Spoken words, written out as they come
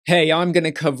Hey, I'm going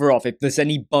to cover off if there's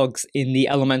any bugs in the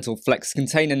Elementor Flex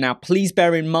container. Now, please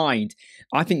bear in mind,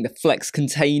 I think the Flex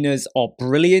containers are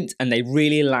brilliant and they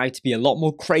really allow you to be a lot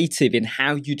more creative in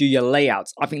how you do your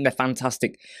layouts. I think they're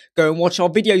fantastic. Go and watch our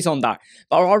videos on that.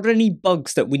 But are there any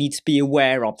bugs that we need to be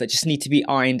aware of that just need to be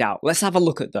ironed out? Let's have a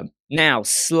look at them. Now,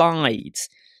 slides.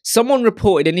 Someone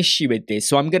reported an issue with this,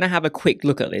 so I'm going to have a quick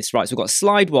look at this. Right, so we've got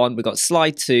slide 1, we've got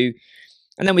slide 2,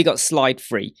 and then we got slide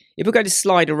 3. If we go to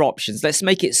slider options, let's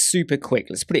make it super quick.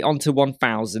 Let's put it onto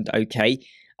 1000, okay?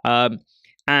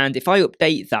 And if I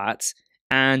update that,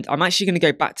 and I'm actually going to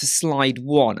go back to slide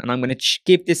 1, and I'm going to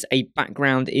give this a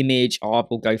background image of,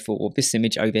 we'll go for this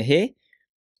image over here,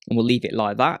 and we'll leave it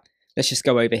like that. Let's just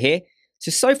go over here.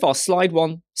 So far, slide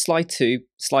 1, slide 2,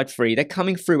 slide 3, they're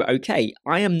coming through okay.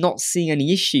 I am not seeing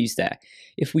any issues there.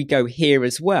 If we go here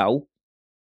as well,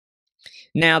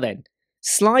 now then,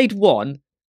 slide 1,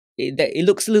 it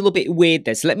looks a little bit weird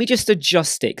there. So let me just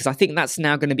adjust it because I think that's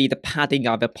now going to be the padding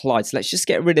I've applied. So let's just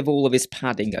get rid of all of this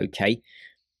padding, okay?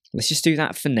 Let's just do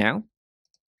that for now.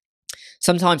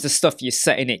 Sometimes the stuff you're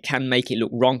setting it can make it look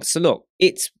wrong. So look,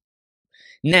 it's...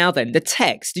 Now then, the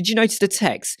text. Did you notice the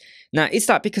text? Now, is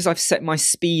that because I've set my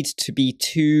speed to be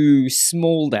too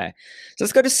small there? So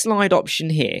let's go to slide option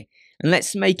here. And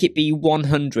let's make it be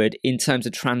 100 in terms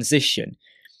of transition.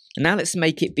 And now let's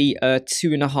make it be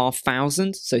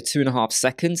 2,500, so 2.5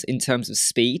 seconds in terms of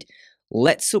speed.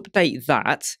 Let's update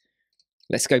that.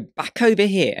 Let's go back over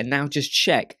here and now just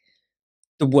check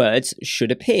the words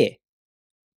should appear.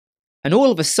 And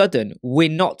all of a sudden, we're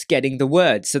not getting the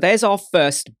words. So there's our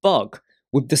first bug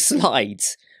with the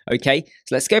slides. Okay,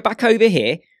 so let's go back over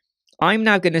here. I'm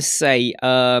now going to say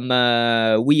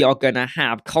we are going to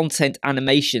have content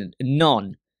animation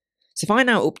none. So if I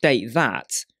now update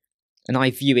that, and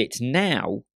I view it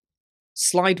now,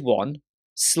 slide 1,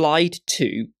 slide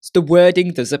 2, the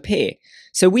wording does appear.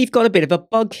 So we've got a bit of a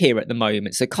bug here at the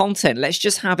moment. So content, let's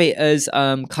just have it as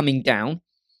coming down,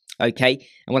 okay?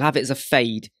 And we'll have it as a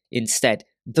fade instead.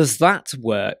 Does that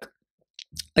work?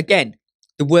 Again,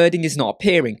 the wording is not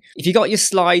appearing. If you got your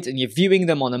slides and you're viewing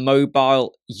them on a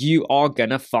mobile, you are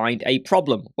going to find a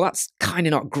problem. Well, that's kind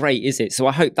of not great, is it? So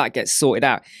I hope that gets sorted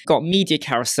out. Got media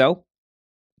carousel.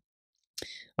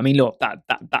 I mean, look,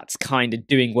 that's kind of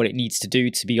doing what it needs to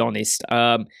do, to be honest.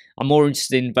 I'm more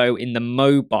interested in, though, in the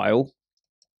mobile.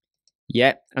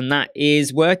 Yep, and that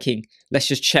is working. Let's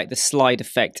just check the slide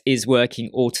effect is working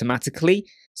automatically.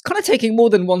 It's kind of taking more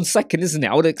than 1 second, isn't it?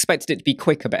 I would have expected it to be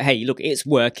quicker, but hey, look, it's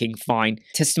working fine.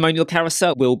 Testimonial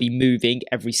carousel will be moving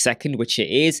every second, which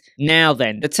it is. Now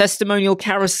then, the testimonial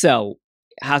carousel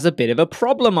has a bit of a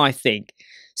problem, I think.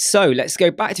 So let's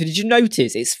go back to it. Did you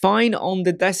notice it's fine on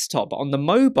the desktop, but on the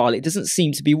mobile, it doesn't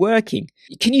seem to be working.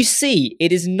 Can you see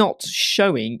it is not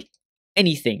showing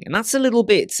anything? And that's a little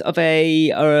bit of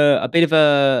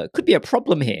could be a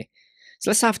problem here. So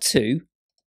let's have 2.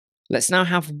 Let's now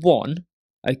have 1.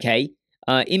 Okay.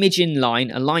 Image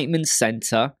inline, alignment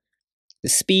center. The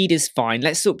speed is fine.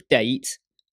 Let's update.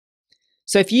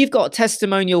 So if you've got a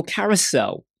testimonial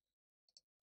carousel,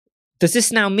 does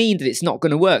this now mean that it's not going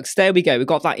to work? So there we go. We've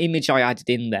got that image I added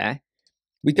in there.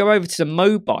 We go over to the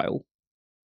mobile.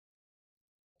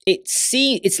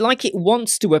 It's like it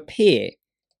wants to appear,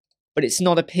 but it's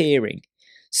not appearing.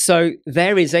 So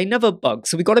there is another bug.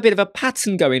 So we've got a bit of a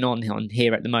pattern going on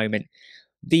here at the moment.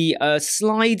 The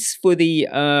slides for the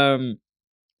where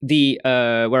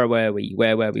were we?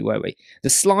 The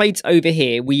slides over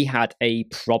here, we had a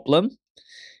problem.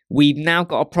 We've now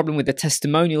got a problem with the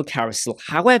testimonial carousel.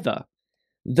 However,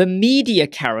 the media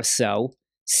carousel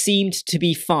seemed to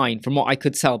be fine from what I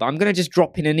could tell. But I'm going to just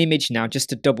drop in an image now just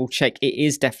to double check it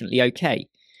is definitely okay.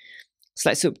 So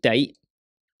let's update.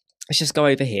 Let's just go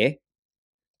over here.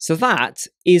 So that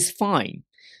is fine.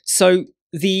 So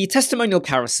the testimonial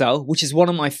carousel, which is one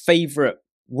of my favorite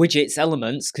widgets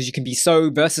elements because you can be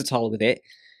so versatile with it,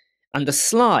 and the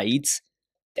slides,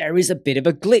 there is a bit of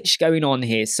a glitch going on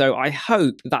here, so I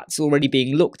hope that's already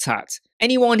being looked at.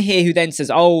 Anyone here who then says,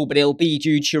 oh, but it'll be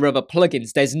due to your other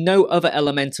plugins, there's no other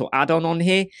Elementor add-on on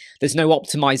here. There's no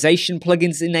optimization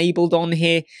plugins enabled on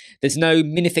here. There's no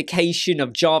minification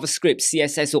of JavaScript,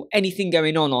 CSS, or anything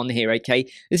going on here, okay?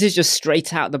 This is just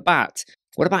straight out the bat.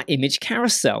 What about image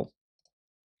carousel?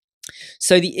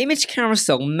 So the image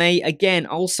carousel may, again,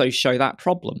 also show that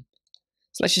problem.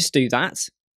 So let's just do that.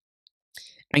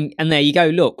 And there you go,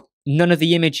 look, none of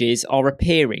the images are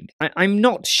appearing. I'm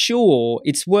not sure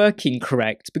it's working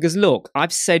correct because look,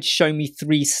 I've said show me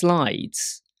 3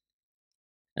 slides.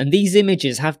 And these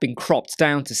images have been cropped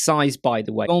down to size, by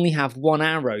the way. You only have 1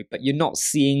 arrow, but you're not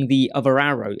seeing the other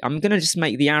arrow. I'm going to just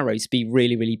make the arrows be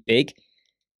really, really big.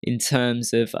 in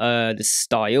terms of the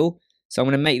style. So I'm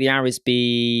going to make the arrows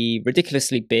be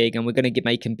ridiculously big, and we're going to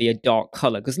make them be a dark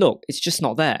color, because look, it's just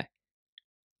not there.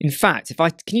 In fact,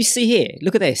 can you see here?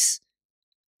 Look at this.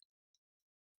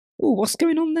 Oh, what's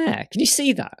going on there? Can you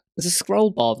see that? There's a scroll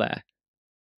bar there.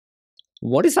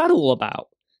 What is that all about?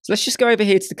 So let's just go over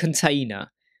here to the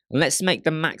container, and let's make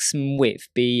the maximum width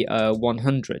be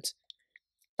 100.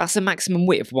 That's a maximum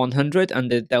width of 100,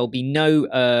 and there'll be no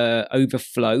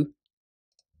overflow.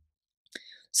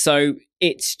 So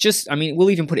it's just, I mean, we'll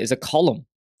even put it as a column.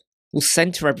 We'll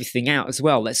center everything out as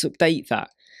well. Let's update that.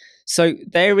 So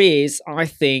there is, I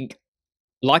think,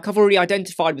 like I've already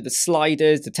identified with the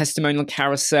sliders, the testimonial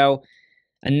carousel,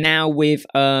 and now with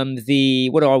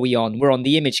what are we on? We're on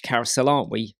the image carousel,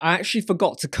 aren't we? I actually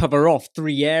forgot to cover off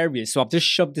 3 areas, so I've just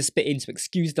shoved this bit in, so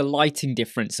excuse the lighting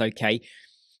difference, okay?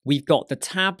 We've got the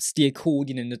tabs, the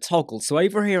accordion, and the toggle. So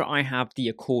over here I have the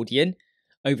accordion,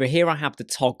 over here I have the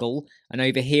toggle, and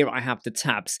over here I have the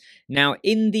tabs. Now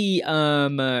in the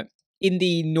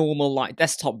normal like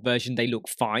desktop version, they look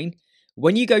fine.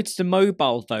 When you go to the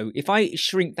mobile though, if I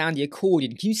shrink down the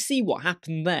accordion, can you see what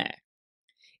happened there?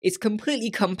 It's completely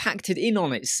compacted in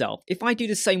on itself. If I do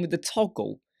the same with the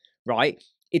toggle, right,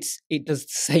 it does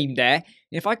the same there.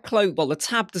 And if I close, well, the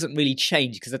tab doesn't really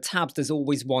change because the tabs, there's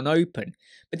always one open.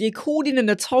 But the accordion and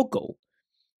the toggle,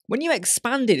 when you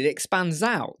expand it, it expands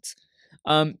out.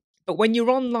 But when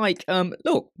you're on like,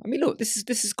 look, this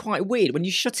is quite weird. When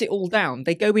you shut it all down,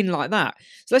 they go in like that.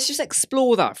 So let's just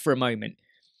explore that for a moment.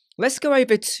 Let's go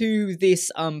over to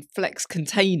this Flex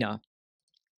container.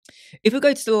 If we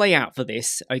go to the layout for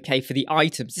this, okay, for the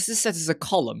items, this is set as a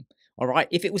column, all right?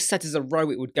 If it was set as a row,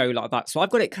 it would go like that. So I've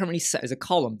got it currently set as a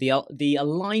column. The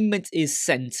alignment is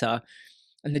center,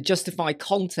 and the justify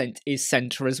content is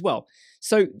center as well.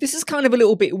 So this is kind of a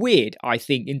little bit weird, I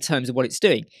think, in terms of what it's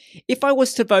doing. If I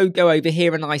was to go over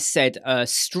here and I said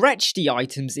stretch the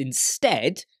items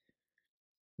instead,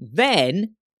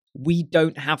 then we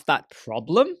don't have that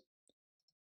problem,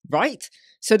 right?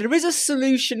 So there is a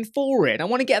solution for it. I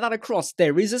want to get that across.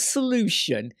 There is a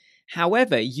solution.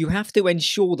 However, you have to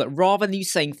ensure that rather than you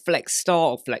saying flex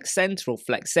start or flex center or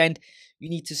flex end, you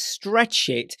need to stretch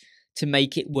it to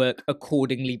make it work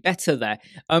accordingly better there.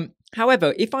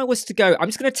 However, if I was to go, I'm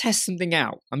just going to test something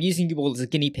out. I'm using you all as a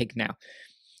guinea pig now.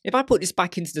 If I put this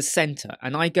back into the center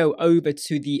and I go over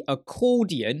to the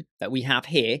accordion that we have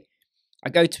here, I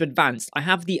go to advanced, I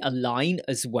have the align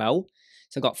as well.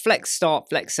 So I've got flex start,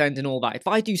 flex end and all that. If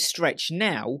I do stretch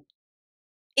now,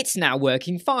 it's now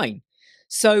working fine.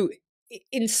 So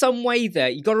in some way there,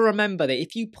 you got to remember that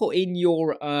if you put in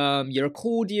your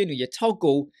accordion or your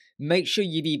toggle, make sure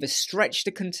you've either stretched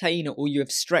the container or you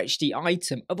have stretched the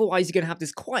item. Otherwise, you're going to have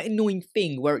this quite annoying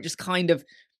thing where it just kind of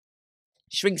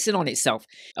shrinks in on itself.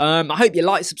 I hope you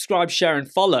like, subscribe, share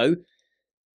and follow.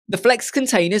 The Flex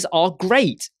containers are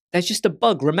great. There's just a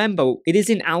bug. Remember, it is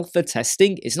in alpha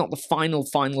testing. It's not the final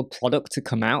product to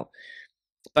come out.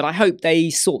 But I hope they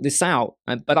sort this out.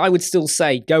 But I would still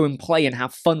say go and play and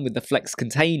have fun with the Flex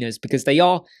containers because they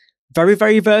are very,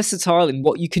 very versatile in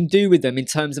what you can do with them in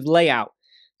terms of layout.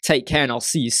 Take care and I'll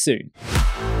see you soon.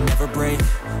 Never break,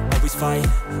 always fight,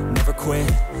 never quit,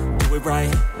 do it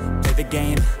right, play the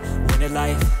game, win it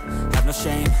life, have no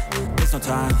shame, there's no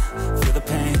time, feel the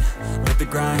pain, live the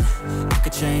grind, I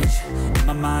could change, in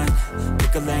my mind,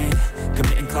 pick a lane,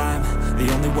 commit and climb,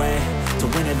 the only way to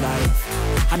win it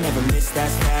life, I never miss,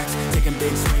 that's fact, taking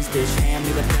big swings, bitch, hand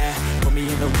me the bat, put me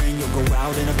in the ring, you'll go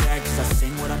out in a bag, cause I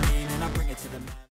sing what I mean.